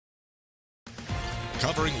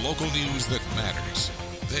covering local news that matters.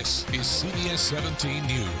 This is CBS 17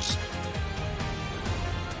 News.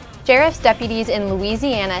 Sheriff's deputies in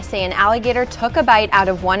Louisiana say an alligator took a bite out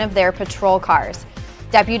of one of their patrol cars.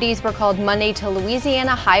 Deputies were called Monday to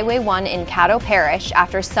Louisiana Highway 1 in Caddo Parish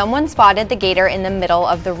after someone spotted the gator in the middle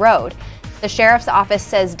of the road. The sheriff's office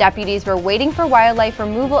says deputies were waiting for wildlife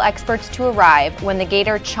removal experts to arrive when the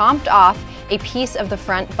gator chomped off a piece of the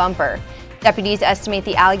front bumper. Deputies estimate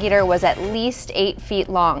the alligator was at least 8 feet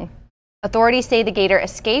long. Authorities say the gator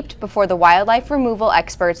escaped before the wildlife removal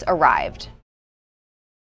experts arrived.